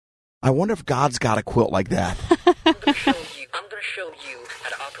I wonder if God's got a quilt like that. I'm going to show you how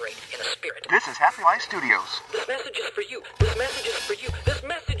to operate in the Spirit. This is Happy Life Studios. This message is for you. This message is for you. This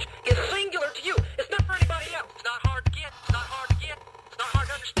message is singular to you. It's not for anybody else. It's not hard to get. It's not hard to get. It's not hard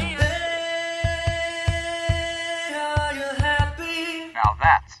to understand. Hey, are you happy? Now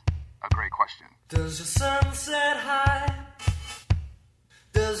that's a great question. Does your sun set high?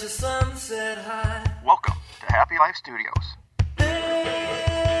 Does your sun set high? Welcome to Happy Life Studios. Hey,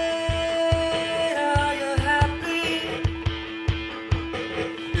 are you happy?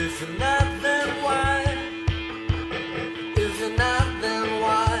 If you're not, then why? If you're not, then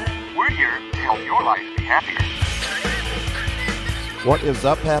why? We're here to help your life be happier. What is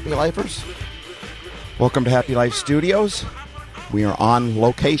up, Happy Lifers? Welcome to Happy Life Studios. We are on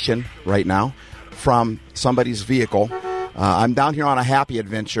location right now from somebody's vehicle. I'm down here on a happy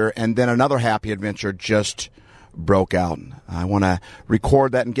adventure, and then another happy adventure just broke out. I want to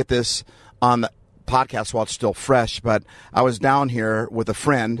record that and get this on the podcast while it's still fresh, but I was down here with a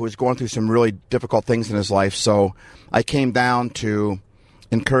friend who was going through some really difficult things in his life, so I came down to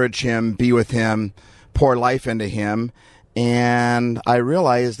encourage him, be with him, pour life into him, and I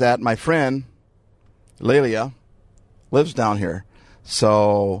realized that my friend, Lelia, lives down here.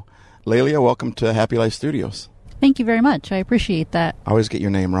 So, Lelia, welcome to Happy Life Studios. Thank you very much. I appreciate that. I always get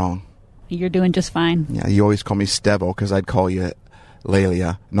your name wrong. You're doing just fine. Yeah, you always call me Stevo because I'd call you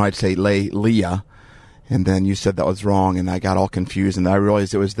Lelia. No, I'd say Leah. And then you said that was wrong, and I got all confused, and I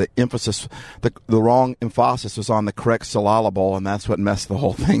realized it was the emphasis, the wrong emphasis was on the correct syllable, and that's what messed the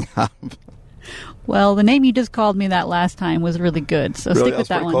whole thing up. Well, the name you just called me that last time was really good, so really? Stick with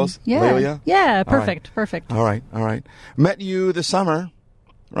that one. Close? Yeah, Lelia? yeah, perfect, all right. Perfect. All right. Met you this summer,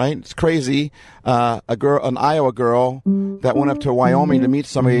 right? It's crazy. An Iowa girl that went up to Wyoming to meet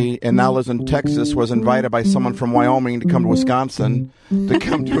somebody and now lives in Texas was invited by someone from Wyoming to come to Wisconsin to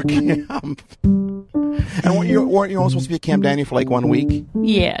come to a camp. And weren't you only supposed to be at Camp Daniel for like 1 week?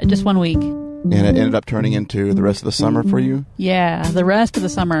 Yeah, just 1 week. And it ended up turning into the rest of the summer for you? Yeah, the rest of the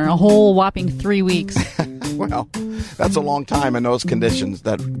summer, a whole whopping 3 weeks. Well, that's a long time in those conditions.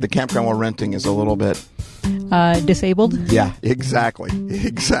 That the campground we're renting is a little bit... disabled? Yeah, exactly.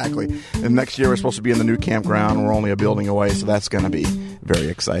 And next year we're supposed to be in the new campground. We're only a building away, so that's going to be very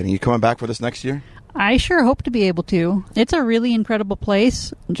exciting. You coming back for this next year? I sure hope to be able to. It's a really incredible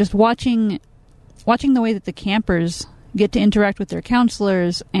place. Just watching the way that the campers get to interact with their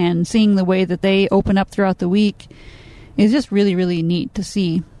counselors and seeing the way that they open up throughout the week is just really, really neat to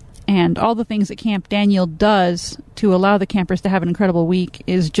see. And all the things that Camp Daniel does to allow the campers to have an incredible week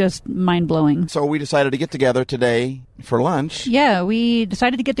is just mind-blowing. So we decided to get together today for lunch. Yeah, we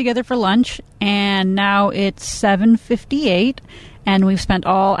decided to get together for lunch, and now it's 7:58, and we've spent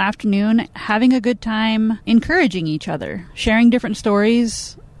all afternoon having a good time encouraging each other, sharing different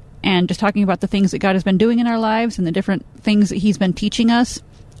stories, and just talking about the things that God has been doing in our lives and the different things that He's been teaching us.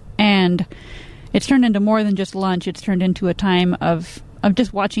 And it's turned into more than just lunch. It's turned into a time of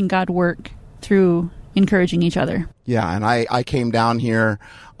just watching God work through encouraging each other. Yeah, and I came down here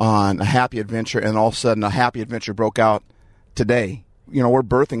on a happy adventure, and all of a sudden a happy adventure broke out today. You know, we're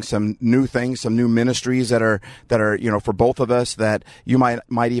birthing some new things, some new ministries that are for both of us that you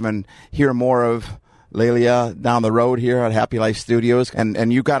might even hear more of, Lelia, down the road here at Happy Life Studios.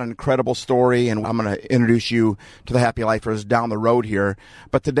 And you got an incredible story, and I'm going to introduce you to the Happy Lifers down the road here.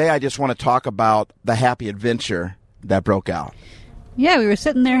 But today I just want to talk about the happy adventure that broke out. Yeah, we were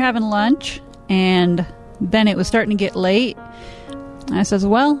sitting there having lunch, and then it was starting to get late. I says,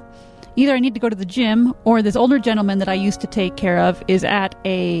 well, either I need to go to the gym, or this older gentleman that I used to take care of is at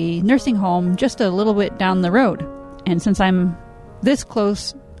a nursing home just a little bit down the road. And since I'm this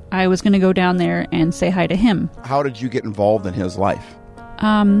close, I was going to go down there and say hi to him. How did you get involved in his life?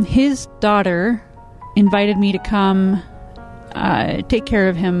 His daughter invited me to come take care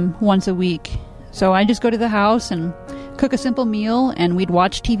of him once a week. So I just go to the house and cook a simple meal, and we'd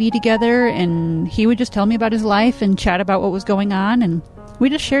watch TV together, and he would just tell me about his life and chat about what was going on, and we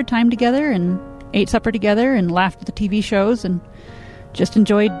just shared time together and ate supper together and laughed at the TV shows and just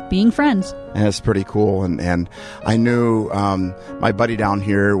enjoyed being friends. And it's pretty cool. And I knew my buddy down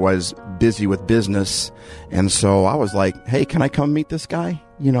here was busy with business, and so I was like, hey, can I come meet this guy?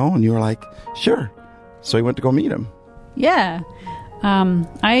 You know, and you were like, sure. So he went to go meet him. Yeah.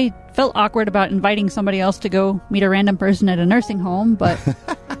 I felt awkward about inviting somebody else to go meet a random person at a nursing home, but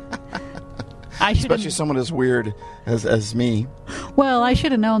especially someone as weird as me. Well, I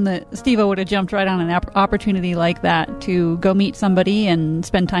should have known that Steve-O would have jumped right on an opportunity like that to go meet somebody and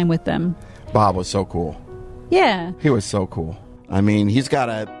spend time with them. Bob was so cool. Yeah. He was so cool. I mean, he's got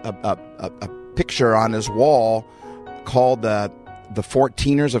a picture on his wall called the the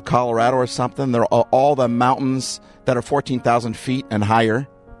 14ers of Colorado or something. They're all the mountains that are 14,000 feet and higher.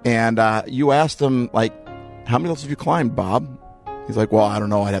 And you asked him, like, how many of those have you climbed, Bob? He's like, well, I don't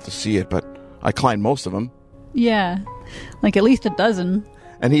know. I'd have to see it, but I climbed most of them. Yeah, like at least a dozen.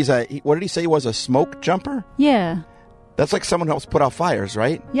 And what did he say he was, a smoke jumper? Yeah. That's like someone who helps put out fires,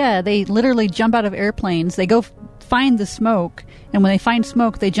 right? Yeah, they literally jump out of airplanes. They go find the smoke, and when they find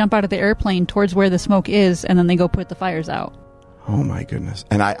smoke, they jump out of the airplane towards where the smoke is, and then they go put the fires out. Oh, my goodness.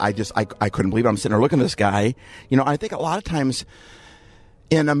 And I couldn't believe it. I'm sitting there looking at this guy. You know, I think a lot of times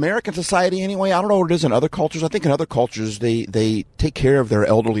in American society anyway, I don't know what it is in other cultures. I think in other cultures, they take care of their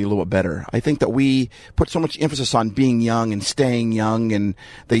elderly a little bit better. I think that we put so much emphasis on being young and staying young, and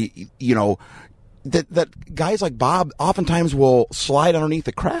that guys like Bob oftentimes will slide underneath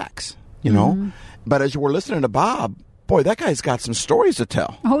the cracks, you know? Mm-hmm. But as you were listening to Bob, boy, that guy's got some stories to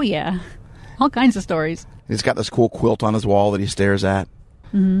tell. Oh, yeah. All kinds of stories. He's got this cool quilt on his wall that he stares at.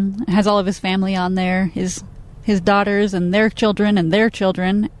 Mm-hmm. It has all of his family on there, his daughters and their children and their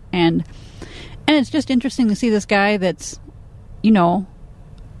children. And it's just interesting to see this guy that's, you know,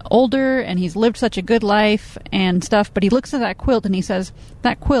 older, and he's lived such a good life and stuff, but he looks at that quilt and he says,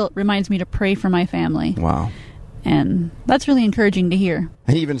 that quilt reminds me to pray for my family. Wow. And that's really encouraging to hear.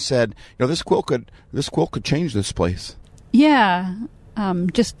 And he even said, you know, this quilt could change this place. Yeah.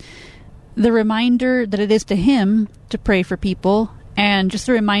 Just the reminder that it is to him to pray for people, and just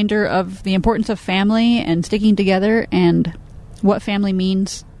a reminder of the importance of family and sticking together and what family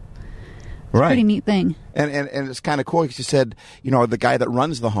means. It's a pretty neat thing. And it's kind of cool because he said, you know, the guy that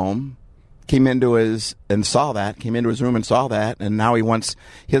runs the home came into his room and saw that, and now he wants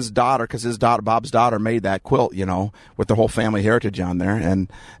his daughter, because Bob's daughter made that quilt, you know, with the whole family heritage on there, and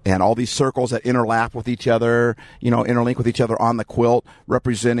all these circles that interlap with each other, you know, interlink with each other on the quilt,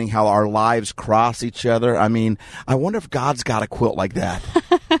 representing how our lives cross each other. I mean, I wonder if God's got a quilt like that.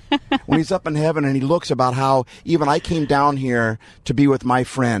 When he's up in heaven and he looks about how even I came down here to be with my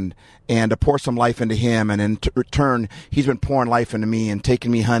friend and to pour some life into him, and in return, he's been pouring life into me and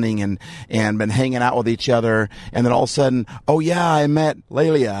taking me hunting and been hanging out with each other. And then all of a sudden, oh yeah, I met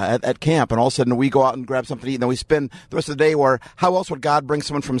Lelia at camp, and all of a sudden we go out and grab something to eat, and then we spend the rest of the day where, how else would God bring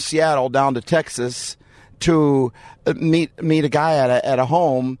someone from Seattle down to Texas to meet a guy at a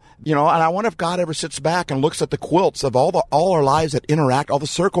home, you know? And I wonder if God ever sits back and looks at the quilts of all our lives that interact, all the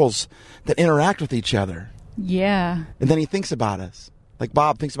circles that interact with each other. Yeah. And then he thinks about us. Like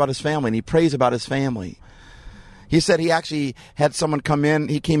Bob thinks about his family, and he prays about his family. He said he actually had someone come in.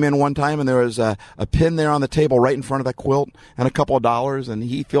 He came in one time, and there was a pin there on the table right in front of that quilt and a couple of dollars. And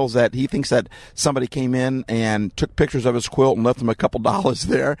he thinks that somebody came in and took pictures of his quilt and left him a couple dollars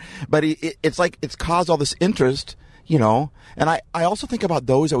there. But it's like it's caused all this interest, you know. And I also think about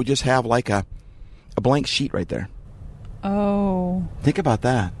those that would just have like a blank sheet right there. Oh. Think about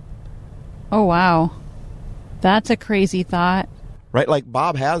that. Oh, wow. That's a crazy thought. Right? Like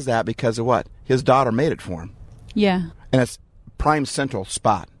Bob has that because of what? His daughter made it for him. Yeah. And it's prime central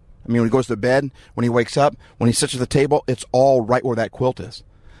spot. I mean, when he goes to bed, when he wakes up, when he sits at the table, it's all right where that quilt is.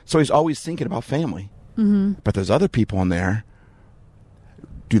 So he's always thinking about family. Mm-hmm. But there's other people in there.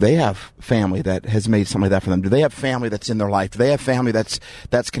 Do they have family that has made something like that for them? Do they have family that's in their life? Do they have family that's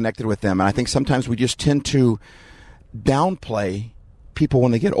connected with them? And I think sometimes we just tend to downplay people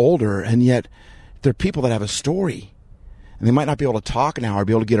when they get older, and yet they're people that have a story. And they might not be able to talk now or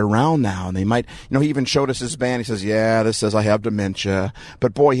be able to get around now. And they might, you know, he even showed us his band. He says, yeah, this says I have dementia.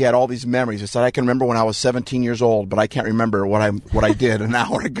 But boy, he had all these memories. He said, I can remember when I was 17 years old, but I can't remember what I did an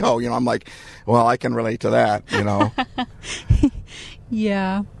hour ago. You know, I'm like, well, I can relate to that, you know.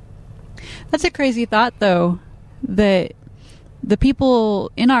 Yeah. That's a crazy thought, though, that the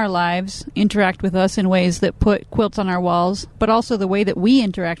people in our lives interact with us in ways that put quilts on our walls, but also the way that we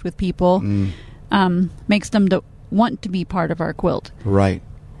interact with people makes them want to be part of our quilt. Right.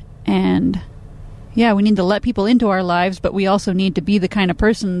 And yeah, we need to let people into our lives, but we also need to be the kind of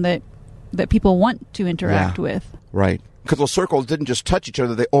person that people want to interact with. Right. Because those circles didn't just touch each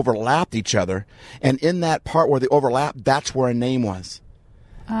other, they overlapped each other. And in that part where they overlapped, that's where a name was.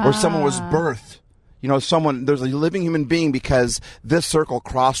 Or someone was birthed. You know, there's a living human being because this circle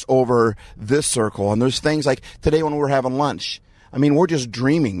crossed over this circle. And there's things like today when we were having lunch, I mean, we're just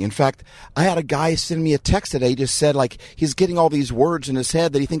dreaming. In fact, I had a guy send me a text today. He just said, like, he's getting all these words in his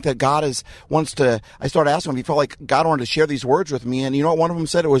head that he thinks that God wants to. I started asking him if he felt like God wanted to share these words with me. And you know what? One of them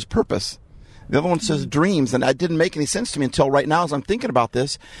said it was purpose. The other one says dreams, and that didn't make any sense to me until right now as I'm thinking about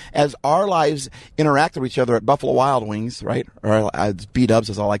this. As our lives interact with each other at Buffalo Wild Wings, right? Or as B-dubs,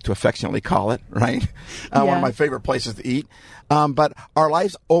 as I like to affectionately call it, right? One of my favorite places to eat. But our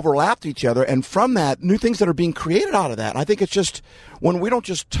lives overlapped each other, and from that, new things that are being created out of that. And I think it's just when we don't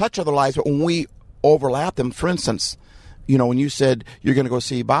just touch other lives, but when we overlap them. For instance, when you said you're going to go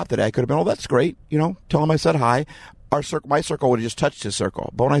see Bob today, I could have been, oh, that's great. Tell him I said hi. My circle would have just touched his circle.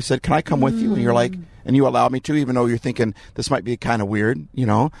 But when I said, can I come with you? And you're like, and you allowed me to, even though you're thinking this might be kind of weird,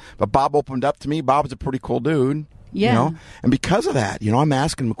 But Bob opened up to me. Bob's a pretty cool dude. Yeah. And because of that, I'm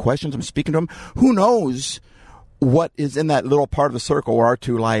asking him questions. I'm speaking to him. Who knows what is in that little part of the circle where our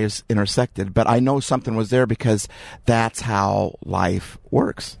two lives intersected? But I know something was there because that's how life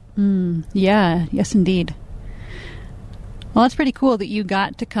works. Yeah. Yes, indeed. Well, that's pretty cool that you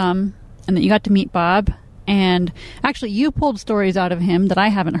got to come and that you got to meet Bob. And actually, you pulled stories out of him that I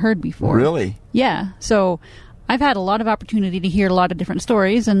haven't heard before. Really? Yeah. So I've had a lot of opportunity to hear a lot of different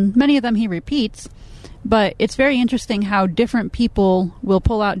stories, and many of them he repeats. But it's very interesting how different people will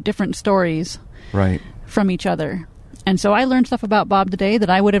pull out different stories from each other. And so I learned stuff about Bob today that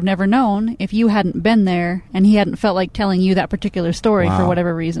I would have never known if you hadn't been there and he hadn't felt like telling you that particular story for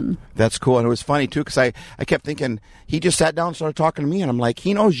whatever reason. That's cool. And it was funny, too, because I kept thinking, he just sat down and started talking to me, and I'm like,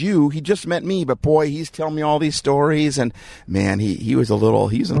 he knows you. He just met me, but, boy, he's telling me all these stories. And, man, he was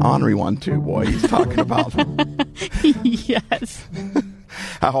he's an ornery one, too, boy. He's talking about. Yes.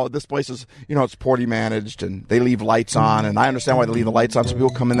 How this place is, it's poorly managed, and they leave lights on, and I understand why they leave the lights on, so people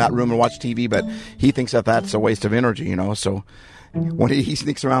come in that room and watch TV, but he thinks that that's a waste of energy, so when he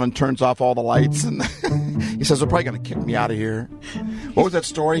sneaks around and turns off all the lights, and he says, they're probably going to kick me out of here. What was that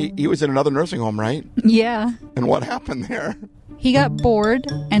story? He was in another nursing home, right? Yeah. And what happened there? He got bored,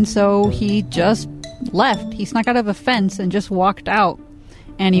 and so he just left. He snuck out of a fence and just walked out.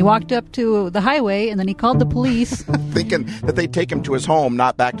 And he walked up to the highway, and then he called the police. Thinking that they'd take him to his home,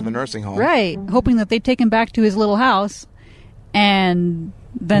 not back to the nursing home. Right, hoping that they'd take him back to his little house. And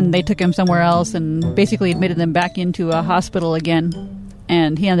then they took him somewhere else and basically admitted him back into a hospital again.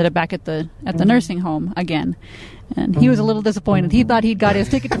 And he ended up back at the nursing home again. And he was a little disappointed. He thought he'd got his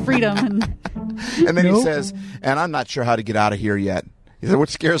ticket to freedom. And then he says, and I'm not sure how to get out of here yet. He said,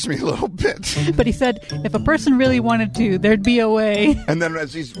 which scares me a little bit. But he said, if a person really wanted to, there'd be a way. And then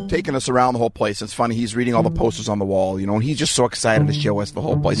as he's taking us around the whole place, it's funny, he's reading all the posters on the wall, and he's just so excited to show us the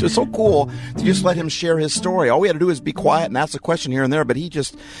whole place. It was so cool to just let him share his story. All we had to do is be quiet and ask a question here and there, but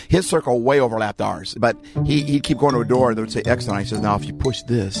his circle way overlapped ours. But he'd keep going to a door, and they would say exit, and he says, now if you push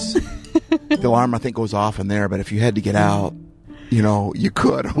this, the alarm, I think, goes off in there, but if you had to get out, you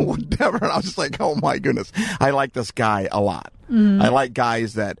could or whatever. And I was just like, oh, my goodness. I like this guy a lot. I like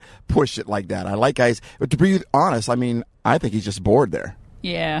guys that push it like that. I like guys, but to be honest, I think he's just bored there.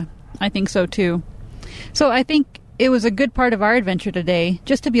 Yeah, I think so, too. So I think it was a good part of our adventure today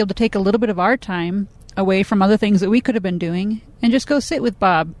just to be able to take a little bit of our time away from other things that we could have been doing and just go sit with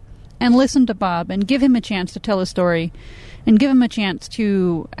Bob and listen to Bob and give him a chance to tell a story and give him a chance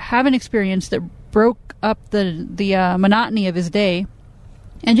to have an experience that broke up the monotony of his day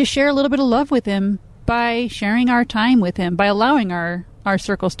and just share a little bit of love with him by sharing our time with him, by allowing our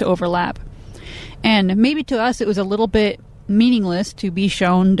circles to overlap. And maybe to us it was a little bit meaningless to be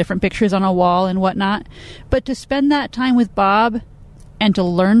shown different pictures on a wall and whatnot, but to spend that time with Bob and to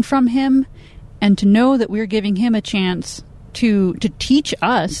learn from him and to know that we're giving him a chance to teach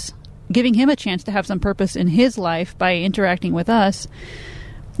us, giving him a chance to have some purpose in his life by interacting with us,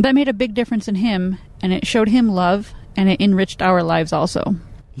 that made a big difference in him, and it showed him love, and it enriched our lives also.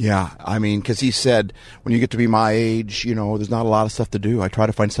 Yeah, because he said, when you get to be my age, there's not a lot of stuff to do. I try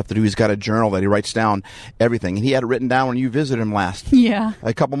to find stuff to do. He's got a journal that he writes down everything. And he had it written down when you visited him last. Yeah.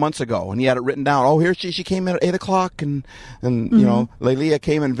 A couple months ago. And he had it written down. Oh, here she came in at 8 o'clock. And Lelia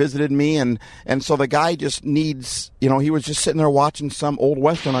came and visited me. And so the guy just needs, he was just sitting there watching some old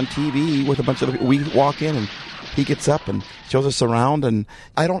Western on TV with a bunch of, we walk in and he gets up and shows us around. And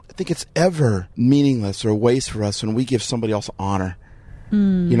I don't think it's ever meaningless or a waste for us when we give somebody else honor.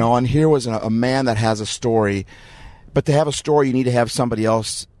 And here was a man that has a story, but to have a story, you need to have somebody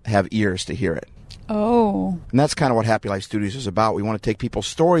else have ears to hear it. Oh. And that's kind of what Happy Life Studios is about. We want to take people's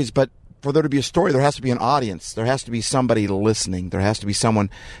stories, but for there to be a story, there has to be an audience. There has to be somebody listening. There has to be someone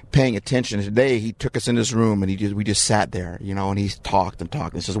paying attention. Today, he took us in his room, and we just sat there, and he talked and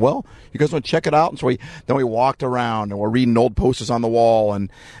talked. And he says, well, you guys want to check it out? And so then we walked around, and we're reading old posters on the wall.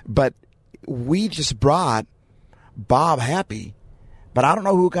 But we just brought Bob happy. But I don't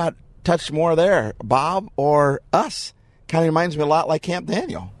know who got touched more there, Bob or us. Kind of reminds me a lot like Camp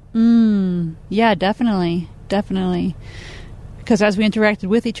Daniel. Yeah, definitely. Definitely. Because as we interacted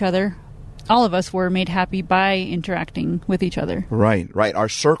with each other, all of us were made happy by interacting with each other. Right. Our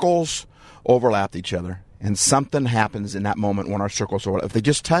circles overlapped each other, and something happens in that moment when our circles overlap. If they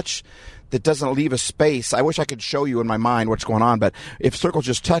just touch, that doesn't leave a space. I wish I could show you in my mind what's going on, but if circles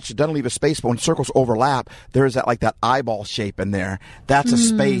just touch, it doesn't leave a space. But when circles overlap, there's that eyeball shape in there. That's a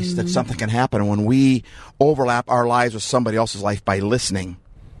space that something can happen. And when we overlap our lives with somebody else's life by listening,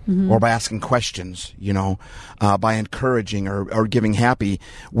 or by asking questions, by encouraging or giving happy,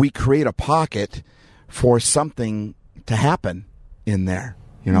 we create a pocket for something to happen in there,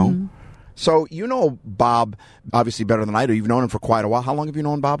 So Bob obviously better than I do. You've known him for quite a while. How long have you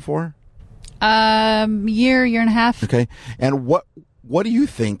known Bob for? Year and a half. Okay. And what do you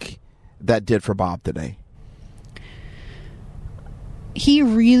think that did for Bob today? He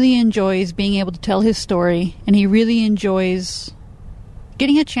really enjoys being able to tell his story, and he really enjoys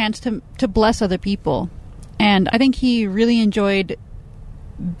getting a chance to bless other people. And I think he really enjoyed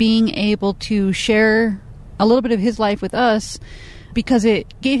being able to share a little bit of his life with us, because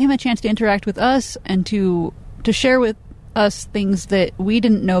it gave him a chance to interact with us and to share with us things that we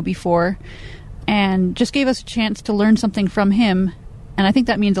didn't know before, and just gave us a chance to learn something from him. And I think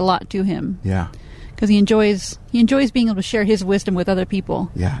that means a lot to him. Yeah. Because he enjoys being able to share his wisdom with other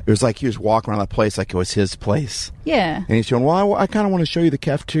people. Yeah, it was like he was walking around that place like it was his place. Yeah. And he's going, well, I kind of want to show you the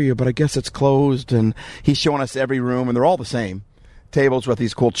cafeteria, but I guess it's closed. And he's showing us every room, and they're all the same. Tables with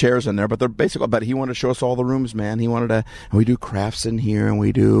these cool chairs in there, but they're basically, but he wanted to show us all the rooms, man. He wanted to, and we do crafts in here, and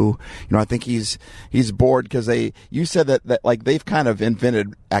we do, I think he's bored because you said that like they've kind of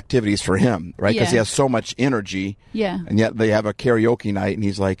invented activities for him, right? Because he has so much energy. Yeah. And yet they have a karaoke night, and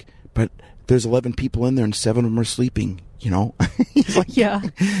he's like, but there's 11 people in there and 7 of them are sleeping, He's like, yeah.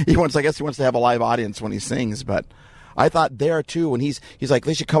 I guess he wants to have a live audience when he sings, but I thought there too, when he's like,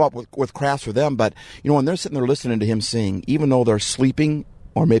 they should come up with crafts for them. But, when they're sitting there listening to him sing, even though they're sleeping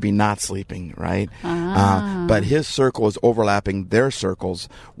or maybe not sleeping, right? But his circle is overlapping their circles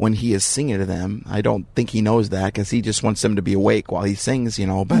when he is singing to them. I don't think he knows that because he just wants them to be awake while he sings,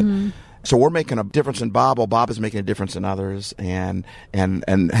 but... So we're making a difference in Bob. Well, Bob is making a difference in others, and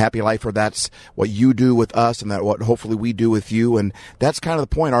Happy Lifer, that's what you do with us, and that what hopefully we do with you, and that's kind of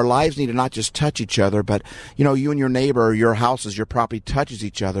the point. Our lives need to not just touch each other, but you and your neighbor, your houses, your property touches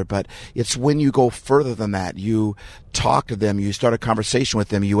each other. But it's when you go further than that. You talk to them. You start a conversation with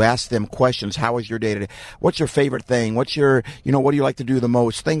them. You ask them questions. How is your day today? What's your favorite thing? What's your what do you like to do the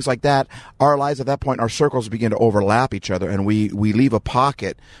most? Things like that. Our lives at that point, our circles begin to overlap each other, and we leave a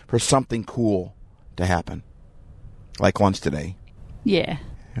pocket for something cool to happen, like lunch today. Yeah.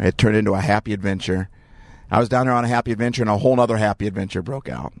 It turned into a happy adventure. I was down there on a happy adventure, and a whole other happy adventure broke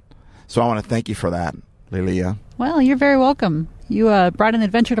out. So I want to thank you for that, Lilia. Well, you're very welcome. You brought an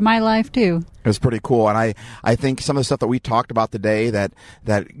adventure to my life, too. It was pretty cool. And I think some of the stuff that we talked about today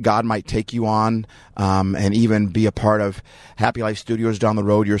that God might take you on and even be a part of Happy Life Studios down the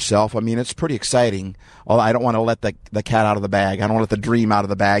road yourself. I mean, it's pretty exciting. Although I don't want to let the cat out of the bag. I don't want to let the dream out of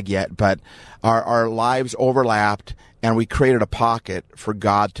the bag yet. But our lives overlapped, and we created a pocket for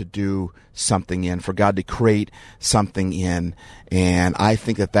God to do something in, for God to create something in. And I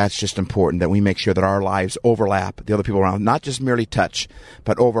think that that's just important, that we make sure that our lives overlap the other people around, not just merely touch,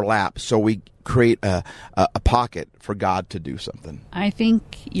 but overlap, so we create a pocket for God to do something. I think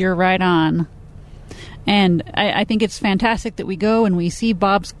you're right on. And I think it's fantastic that we go and we see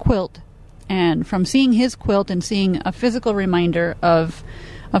Bob's quilt. And from seeing his quilt and seeing a physical reminder of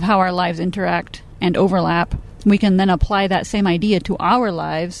how our lives interact and overlap, we can then apply that same idea to our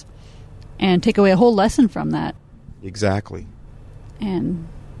lives and take away a whole lesson from that. Exactly. And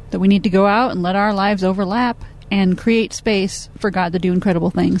that we need to go out and let our lives overlap and create space for God to do incredible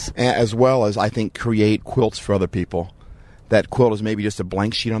things. As well as, I think, create quilts for other people. That quilt is maybe just a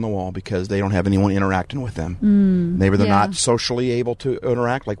blank sheet on the wall because they don't have anyone interacting with them. Maybe they're not socially able to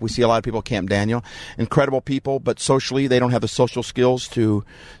interact. Like we see a lot of people at Camp Daniel. Incredible people, but socially they don't have the social skills to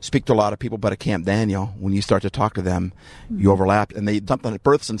speak to a lot of people. But at Camp Daniel, when you start to talk to them, you overlap. And something that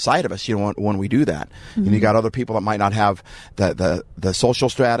births inside of us, when we do that. And you got other people that might not have the social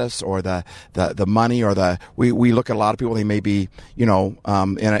status or the money or we look at a lot of people, they may be, in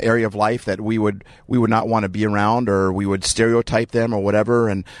an area of life that we would not want to be around, or we would stereotype them or whatever,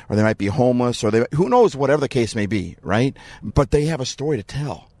 or they might be homeless, or who knows, whatever the case may be, right? But they have a story to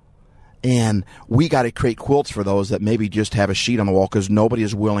tell. And we got to create quilts for those that maybe just have a sheet on the wall because nobody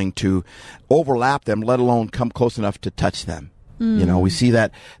is willing to overlap them, let alone come close enough to touch them. We see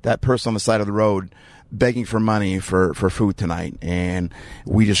that person on the side of the road begging for money for food tonight, and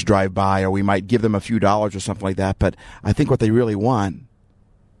we just drive by, or we might give them a few dollars or something like that. But I think what they really want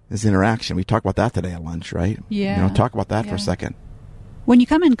is interaction. We talked about that today at lunch, right? Yeah. Talk about that for a second. When you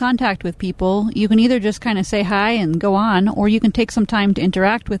come in contact with people, you can either just kind of say hi and go on, or you can take some time to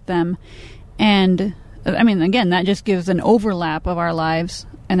interact with them. And, I mean, again, that just gives an overlap of our lives,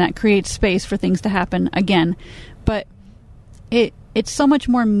 and that creates space for things to happen again. But it's so much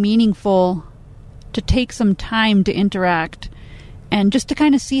more meaningful to take some time to interact and just to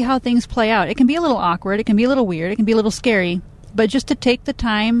kind of see how things play out. It can be a little awkward, it can be a little weird, it can be a little scary, but just to take the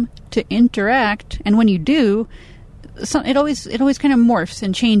time to interact, and when you do, it always kind of morphs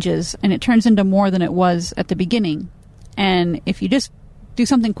and changes, and it turns into more than it was at the beginning. And if you just do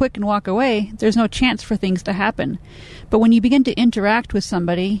something quick and walk away, there's no chance for things to happen. But when you begin to interact with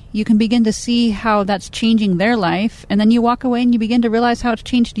somebody, you can begin to see how that's changing their life, and then you walk away and you begin to realize how it's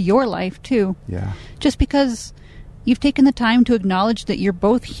changed your life too. Yeah. Just because you've taken the time to acknowledge that you're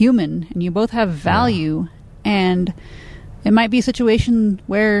both human and you both have value, and it might be a situation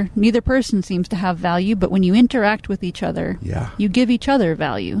where neither person seems to have value, but when you interact with each other, you give each other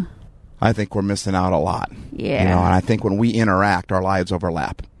value. I think we're missing out a lot. Yeah. You know, and I think when we interact, our lives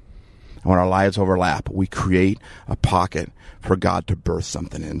overlap. And when our lives overlap, we create a pocket for God to birth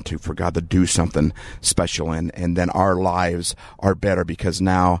something into, for God to do something special in, and then our lives are better because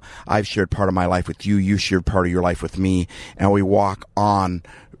now I've shared part of my life with you, you shared part of your life with me, and we walk on,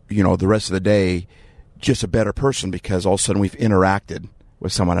 you know, the rest of the day just a better person because all of a sudden we've interacted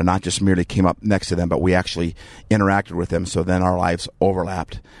with someone and not just merely came up next to them, but we actually interacted with them. So then our lives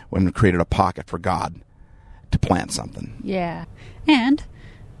overlapped when we created a pocket for God to plant something. Yeah. And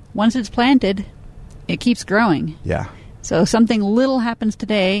once it's planted, it keeps growing. Yeah. So something little happens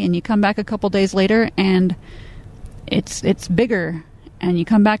today and you come back a couple days later and it's bigger, and you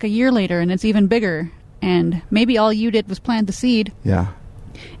come back a year later and it's even bigger, and maybe all you did was plant the seed. Yeah.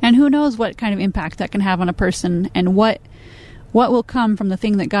 And who knows what kind of impact that can have on a person, and what will come from the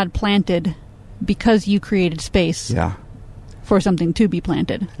thing that God planted because you created space for something to be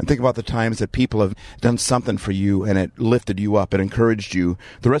planted. And think about the times that people have done something for you and it lifted you up, it encouraged you.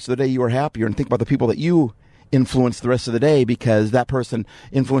 The rest of the day you were happier, and think about the people that you influenced the rest of the day because that person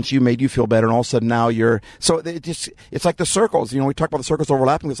influenced you, made you feel better, and all of a sudden now so it's like the circles. You know, we talk about the circles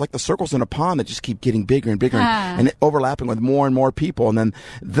overlapping. It's like the circles in a pond that just keep getting bigger and bigger and overlapping with more and more people. And then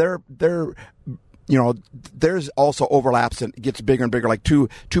they're you know, there's also overlaps and it gets bigger and bigger, like two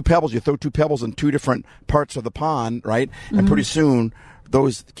pebbles. You throw two pebbles in two different parts of the pond, right? Mm-hmm. And pretty soon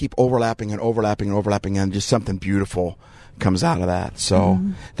those keep overlapping and overlapping and overlapping, and just something beautiful comes out of that. So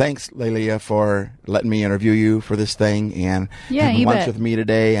thanks, Lelia, for letting me interview you for this thing and having lunch with me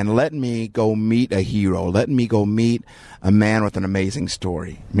today, and letting me go meet a hero, letting me go meet a man with an amazing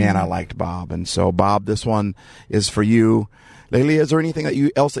story. Man, I liked Bob. And so, Bob, this one is for you. Lelia, is there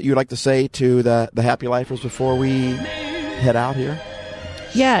anything else that you'd like to say to the Happy Lifers before we head out here?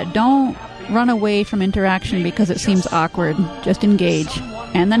 Yeah, don't run away from interaction because it seems awkward. Just engage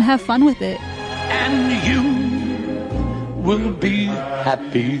and then have fun with it. And you will be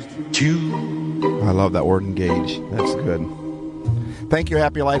happy too. I love that word, engage. That's good. Thank you,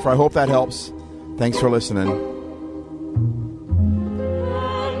 Happy Lifer. I hope that helps. Thanks for listening.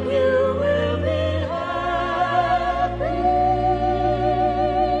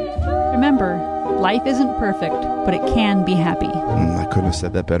 Remember, life isn't perfect, but it can be happy. I couldn't have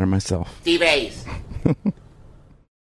said that better myself. Steve Ace.